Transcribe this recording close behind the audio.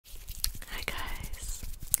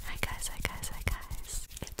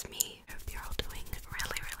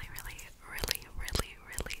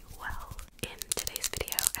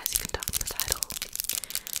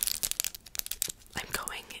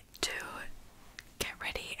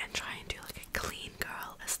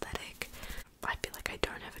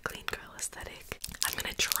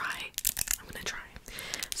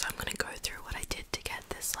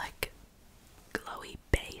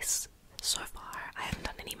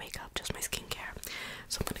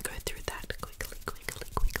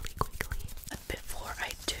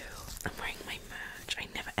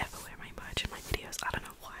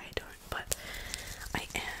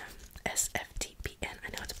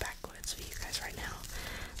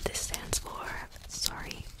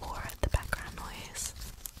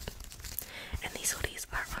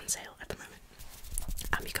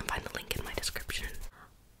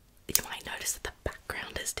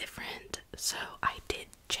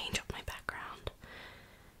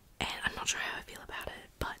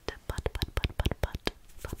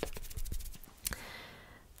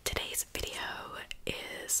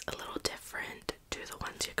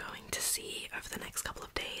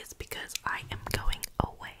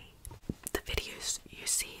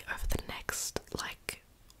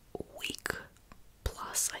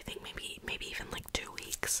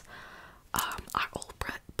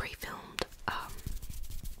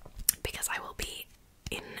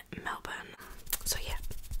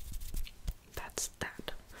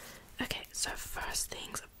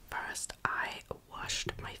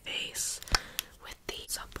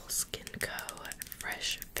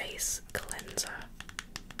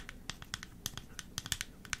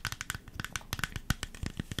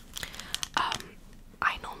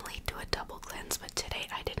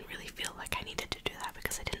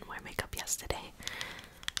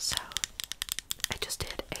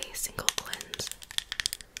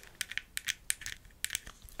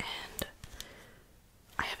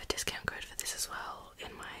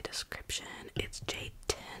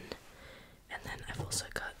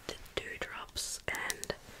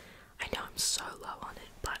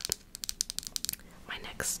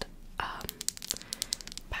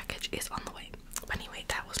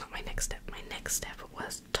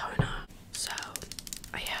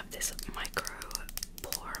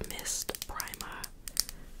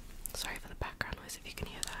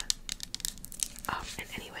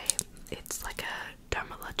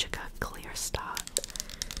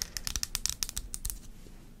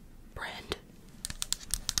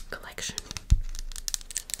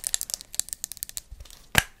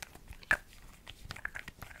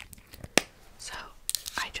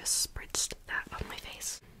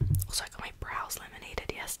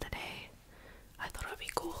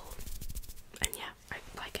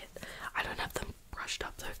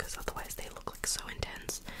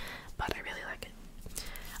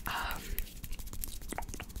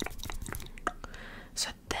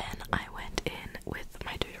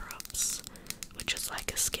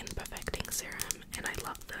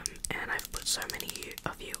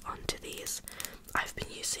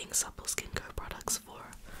using supple skincare products for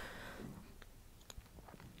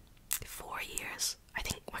 4 years. I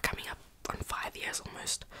think we're coming up on 5 years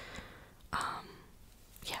almost.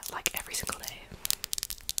 Yeah, like every single day.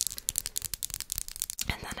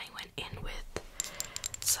 And then I went in with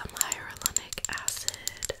some hyaluronic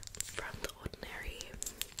acid from The Ordinary.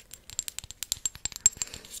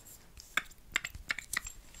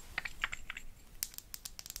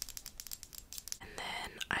 And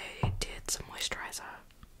then I did some moisturizer.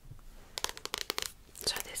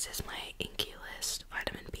 So this is my Inky List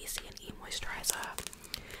Vitamin B, C and E moisturizer.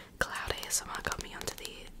 Cloud ASMR got me onto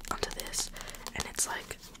this, and it's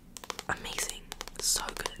like amazing, so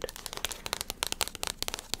good.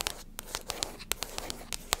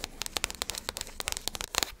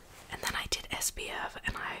 And then I did SPF,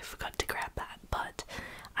 and I forgot to grab that, but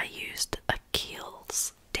I used a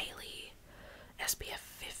Kiehl's Daily SPF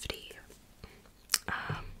 50.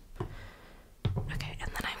 Okay,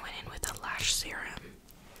 and then I went in with a lash serum,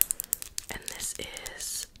 and this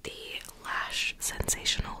is the Lash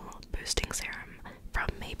Sensational Boosting Serum from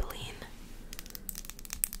Maybelline.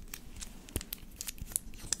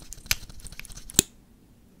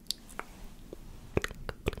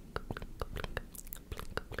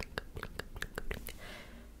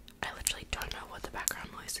 I literally don't know what the background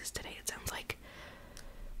noise is today. It sounds like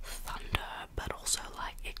thunder, but also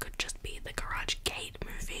like it could just be the garage gate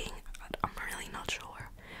moving. I'm really not sure,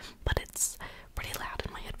 but it's pretty loud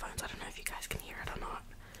in my headphones. I don't know if you guys can hear it or not.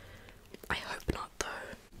 I hope not though.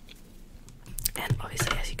 And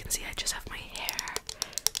obviously, as you can see, I just have my hair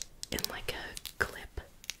in like a clip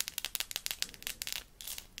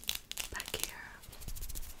back here.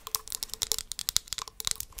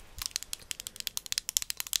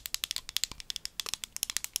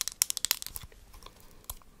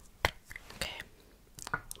 Okay.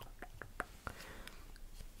 I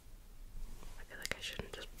feel like I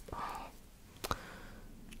shouldn't just. Oh.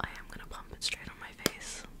 I am gonna pump it straight on my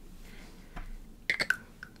face.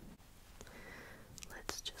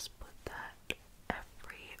 Let's just put that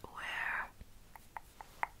everywhere.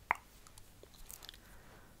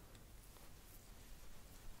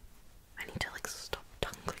 I need to like stop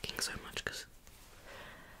tongue clicking so much because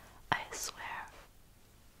I swear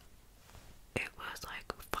it was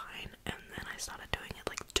like fine, and then I started doing it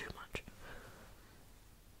like too much.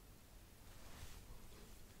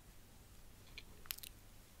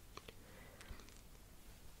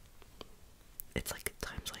 It's like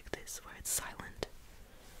times like this where it's silent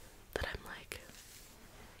that I'm like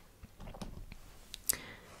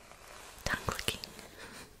tongue clicking.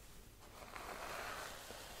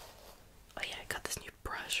 Oh yeah, I got this new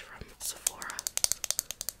brush from Sephora.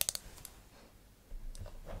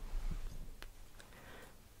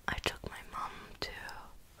 I took my mom to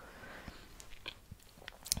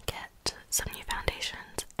get some new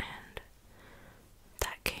foundations, and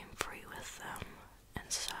that came free with them,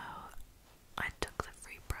 and so I took the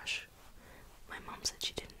free brush. My mom said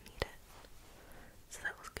she didn't need it, so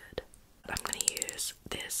that was good. I'm gonna use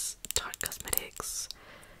this Tarte Cosmetics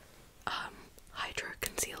Hydro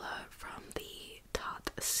Concealer from the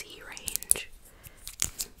Tarte C range.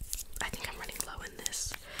 I think I'm running low in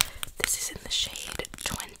this. This is in the shade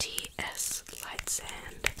 20S Light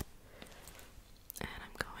Sand, and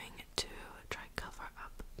I'm going to try cover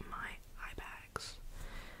up my eye bags.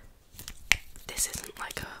 This isn't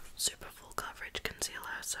like a super full coverage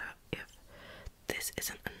concealer, so if this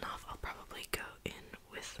isn't enough, I'll probably go in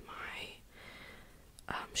with my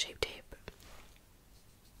Shape Tape.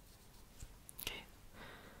 Okay,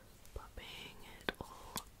 popping it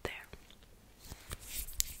all there.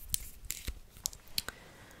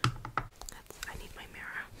 I need my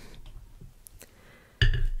mirror.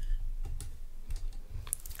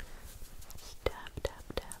 Tap, tap,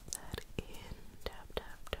 tap that in. Tap,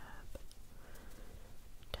 tap, tap.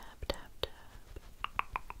 Tap, tap, tap.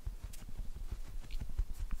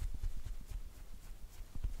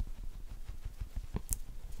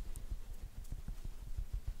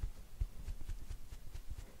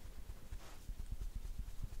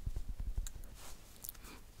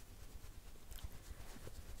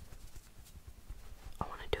 I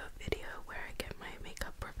want to do a video where I get my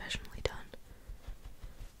makeup professionally done.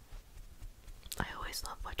 I always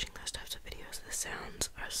love watching those types of videos. The sounds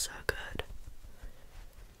are so good.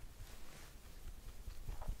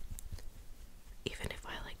 Even if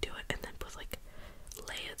I like do it and then put like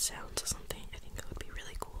layered sounds or something, I think it would be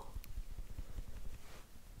really cool.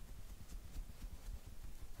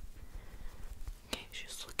 Okay,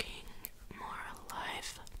 she's looking more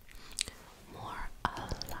alive. More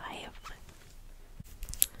alive.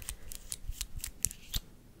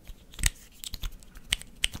 Just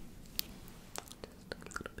a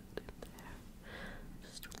little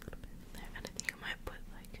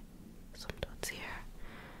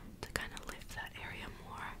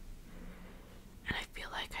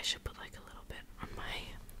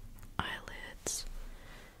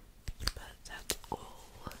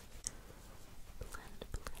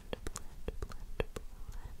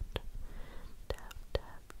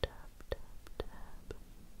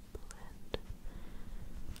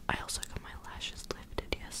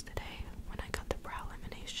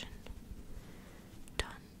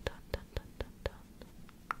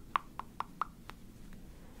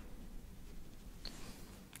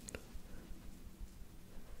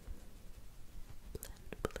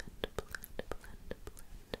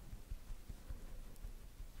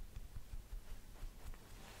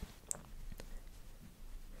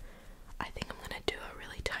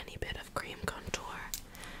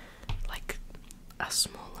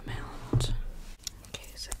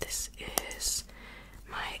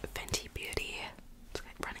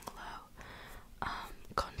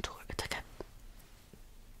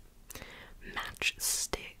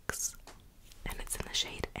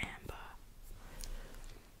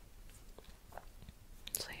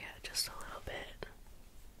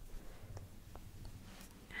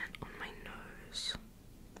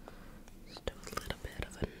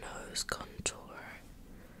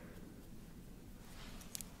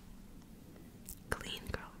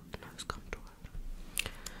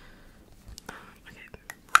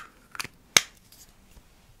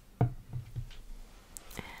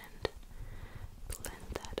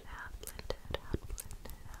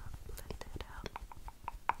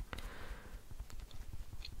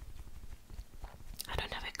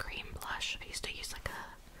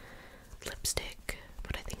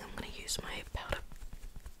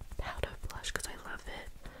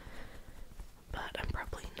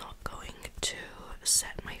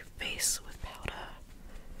face with powder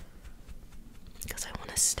because I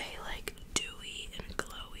want to stay like dewy and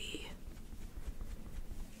glowy.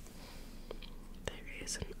 There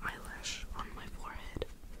is an eyelash on my forehead.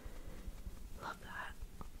 Love that.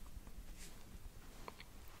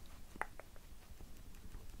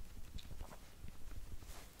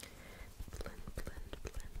 Blend, blend,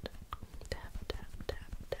 blend. Tap, tap, tap,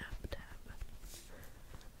 tap, tap.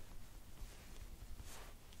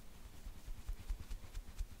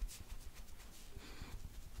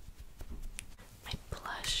 My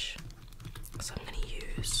blush. So I'm gonna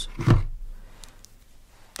use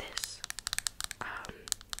this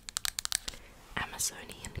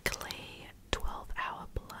Amazonian Clay 12-hour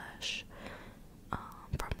blush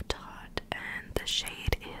from Tarte, and the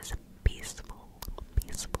shade is Peaceful,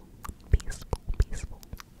 Peaceful, Peaceful, Peaceful.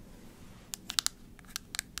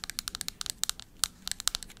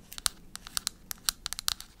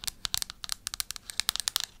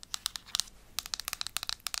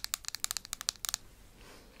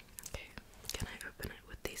 Okay, can I open it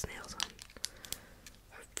with these nails on?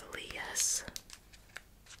 Hopefully, yes.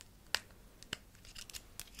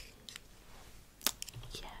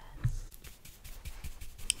 Yes.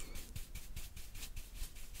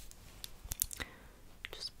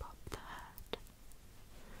 Just pop that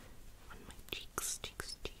on my cheeks,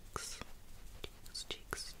 cheeks, cheeks, cheeks,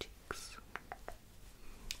 cheeks, cheeks,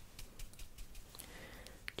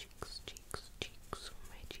 cheeks, cheeks, cheeks, on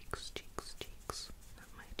my cheeks, cheeks, cheeks, not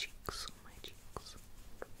my cheeks, on my cheeks.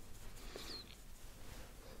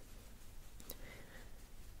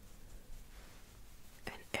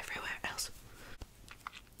 And everywhere else.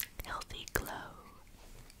 Healthy glow.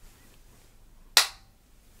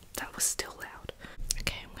 That was still loud.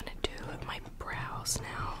 Okay, I'm gonna do my brows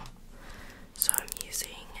now. So I'm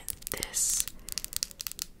using this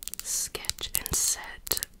Sketch and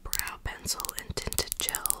Set brow pencil and tinted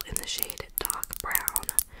gel in the shade Dark Brown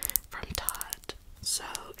from Tarte. So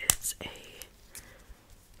it's a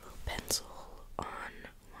little pencil on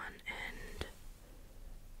one end.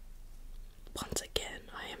 Once again,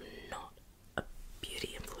 I am not a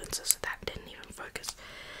beauty influencer, so that didn't even focus.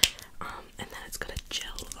 And then it's got a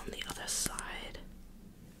gel on the other side.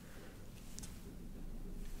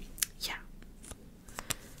 Yeah.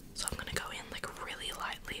 So I'm gonna go in like really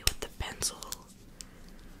lightly with the pencil,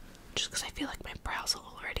 just because I feel like my brows are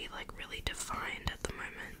already like really defined at the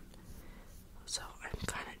moment. So I'm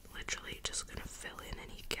kind of literally just gonna fill in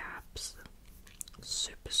any gaps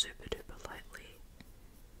super, super duper lightly.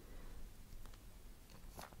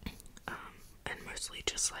 And mostly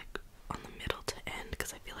just like on the middle to end,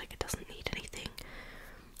 because I feel like it doesn't need anything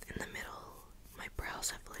in the middle. My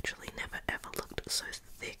brows have literally never ever looked so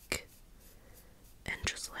thick and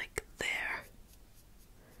just like there.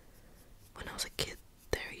 When I was a kid,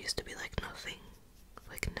 there used to be like nothing,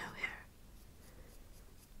 like no hair.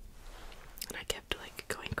 And I kept like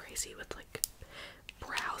going crazy with like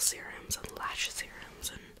brow serums and lash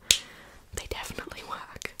serums, and they definitely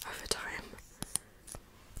work over time.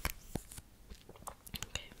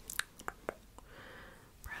 Okay.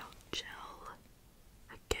 Brow gel.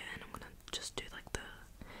 Again, I'm gonna just do like the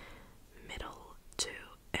middle to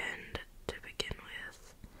end to begin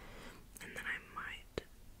with, and then I might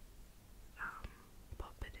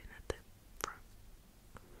pop it in at the front.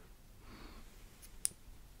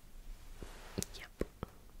 Yep.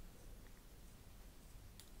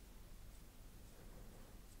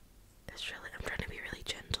 I'm trying to be really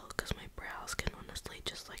gentle because my brows can honestly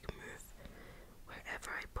just like move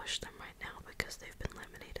wherever I push them right now, because they've been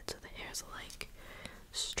laminated so the hairs are like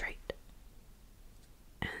straight,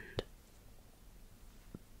 and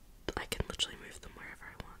I can literally move them wherever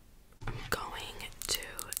I want. I'm going to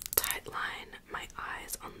tightline my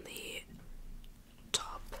eyes on the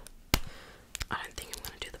top. I don't think I'm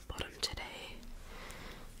going to do the bottom today,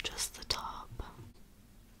 just the top.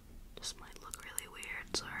 This might look really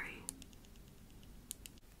weird, sorry.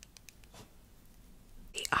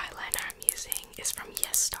 The eyeliner I'm using is from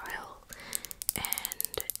Yes Style,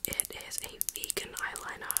 and it is a vegan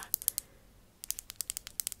eyeliner.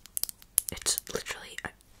 It's literally,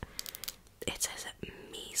 it says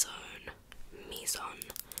Mizone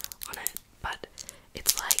on it, but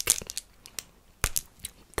it's like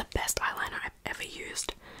the best eyeliner I've ever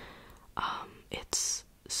used. It's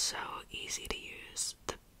so easy to use.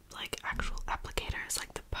 The like actual applicator is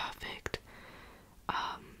like the perfect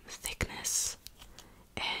thickness,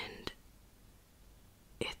 and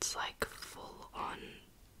it's like full on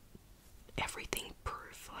everything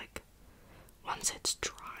proof. Like once it's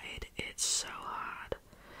dried, it's so hard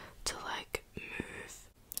to like move.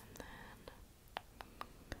 And then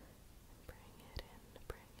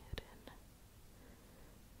bring it in.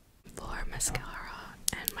 mascara,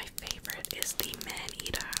 and my favorite is the Man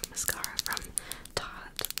Eater mascara from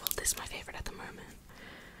Tarte. Well, this is my favorite at the moment.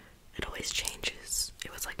 It always changes.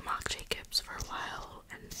 It was like Marc Jacobs for a while,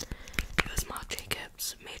 and it was Marc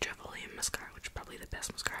Jacobs Major Volume Mascara, which is probably the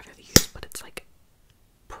best mascara I've ever used, but it's like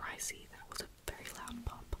pricey. That was a very loud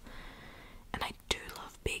pop. And I do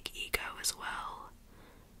love Big Ego as well.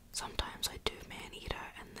 Sometimes I do Man Eater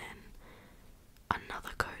and then another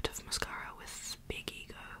coat of mascara with Big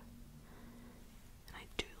Ego. And I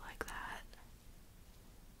do like that.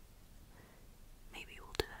 Maybe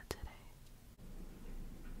we'll do that today.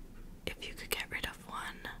 If you could get rid of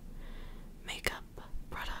one makeup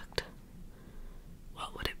product,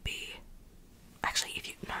 what would it be? Actually, if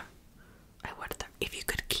you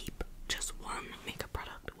could keep just one makeup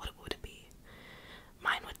product, what would it be?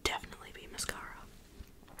 Mine would definitely be mascara.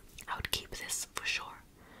 I would keep this for sure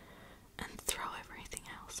and throw everything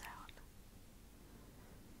else out.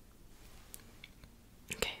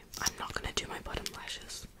 Okay, I'm not gonna do my bottom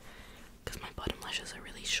lashes because my bottom lashes are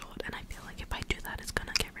really short, and I feel like if I do that, it's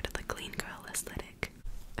gonna get rid of the clean girl aesthetic.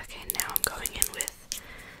 Okay, now I'm going in with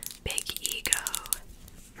Big Ego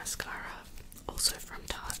mascara, also from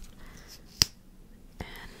Tarte,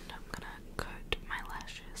 and I'm gonna coat my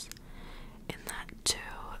lashes in that too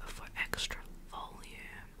for extra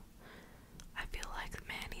volume. I feel like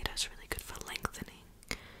Man Eater is really good for lengthening,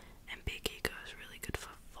 and Big Ego is really good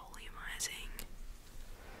for volumizing.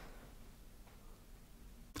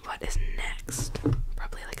 What is next?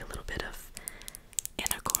 Probably like a little bit of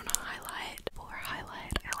inner corner highlight. For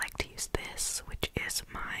highlight, I like to use this, which is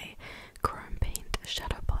my Chrome Paint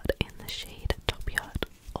Shadow Pot in the shade Top Yacht,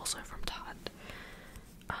 also from Tarte.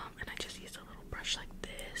 And I just use a little brush like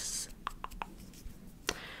this.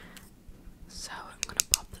 So I'm gonna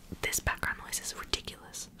pop this background noise is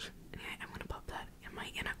ridiculous. Anyway, I'm gonna pop that in my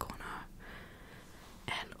inner corner,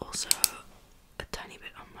 and also a tiny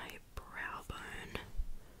bit on my brow bone.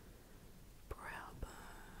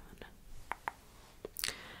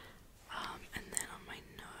 And then on my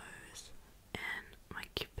nose and my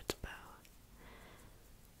cupid's bow.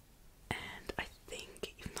 And I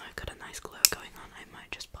think, even though I've got a nice glow going on, I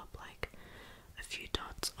might just pop like a few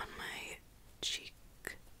dots on my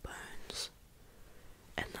cheekbones,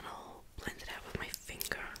 and then I'll blend it out with my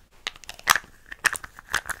finger.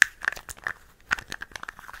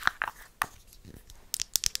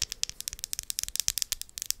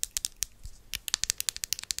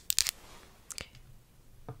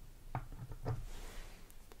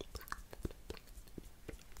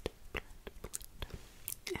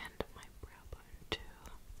 And my brow bone too.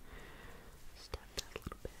 Step that a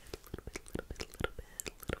little bit.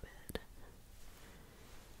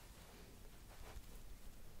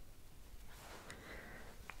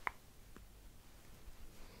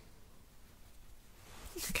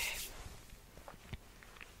 Okay.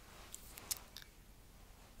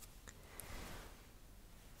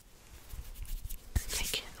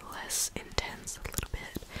 Make it less intense a little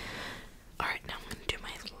bit. Alright, now I'm gonna do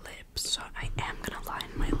my lips. So I am gonna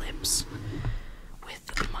line my lips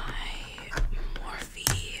with my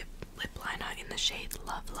Morphe lip liner in the shade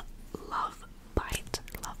Love Bite.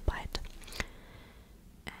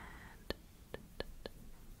 And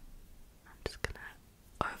I'm just gonna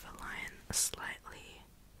overline slightly.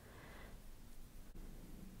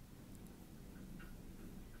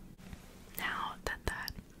 Now that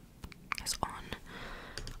that is on,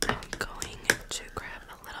 I'm going to grab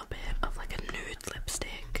a little bit of like a nude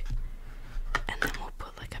lipstick, and then we'll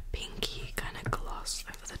put like a pinky kind of gloss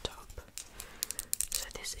over the top. So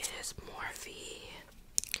this is Morphe.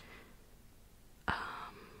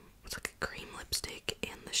 It's like a cream lipstick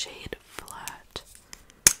in the shade Flirt.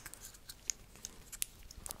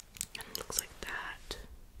 And it looks like that.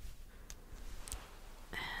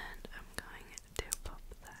 And I'm going to pop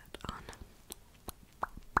that on.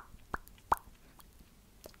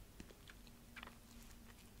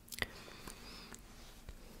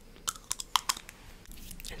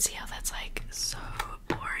 And see how that's like so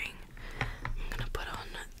boring. I'm gonna put on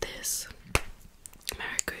this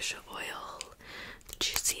Maracuja Oil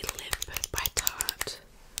Juicy Lip by Tarte,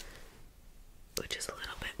 which is a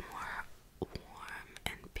little bit more warm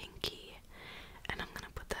and pinky, and I'm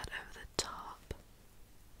gonna put that over the top.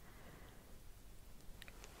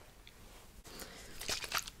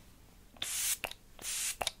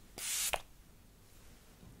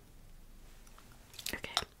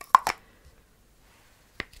 Okay.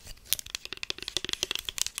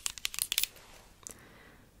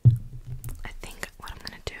 I think what I'm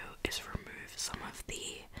gonna do is remove some of the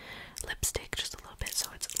lipstick just a little bit so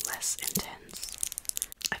it's less intense.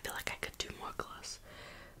 I feel like I could do more gloss,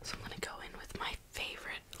 so I'm gonna go in with my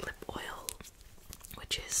favorite lip oil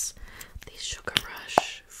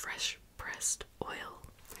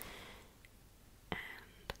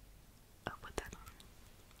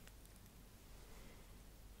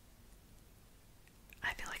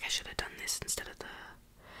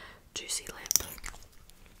juicy lip.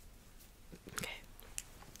 Okay.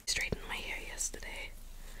 Straightened my hair yesterday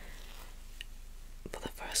for the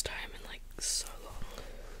first time in like so long.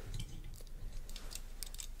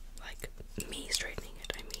 Like me straightening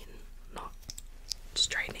it, I mean, not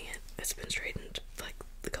straightening it. It's been straightened like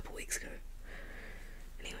a couple weeks ago.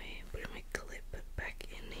 Anyway, putting my clip back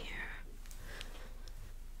in here.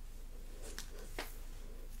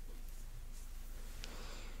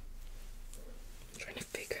 I'm trying to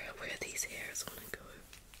figure out where these hairs want to go.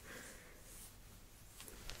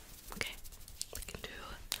 Okay, we can do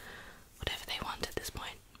whatever they want at this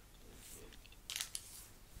point.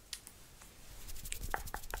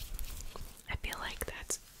 I feel like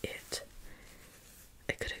that's it.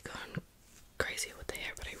 I could have gone crazy with the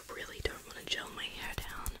hair, but I really don't want to gel my hair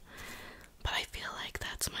down. But I feel like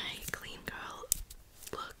that's my clean girl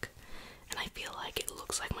look, and I feel like it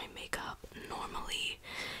looks like my makeup normally,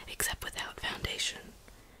 except without foundation.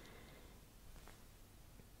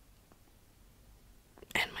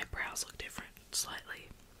 And my brows look different, slightly.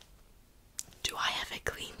 Do I have a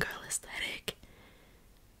clean girl aesthetic?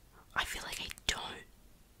 I feel like I don't.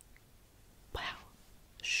 Wow.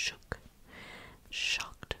 Shocked.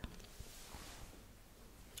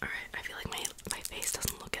 Alright, I feel like my face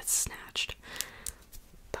doesn't look as snatched.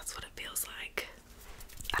 That's what it feels like.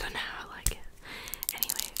 I don't know how I like it.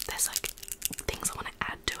 Anyway, there's like things I want to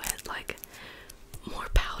add to it, like more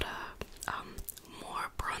powder,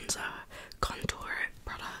 more bronzer, contour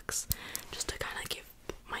products, just to kind of give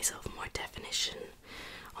myself more definition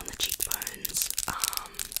on the cheekbones.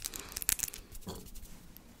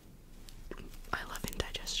 I love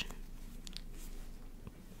indigestion.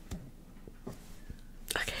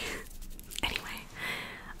 Okay. Anyway,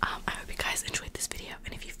 I hope you guys enjoyed this video,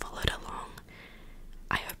 and if you followed along,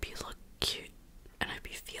 I hope you look cute, and I hope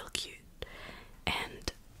you feel cute.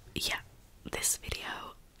 And yeah, this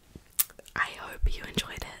video, I hope you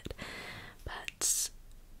enjoyed it. But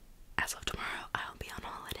as of tomorrow, I'll be on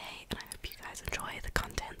holiday, and I hope you guys enjoy the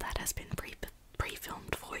content that has been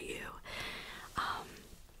pre-filmed for you.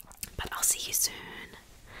 But I'll see you soon.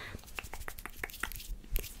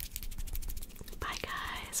 Bye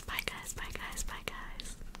guys, bye guys, bye guys, bye guys.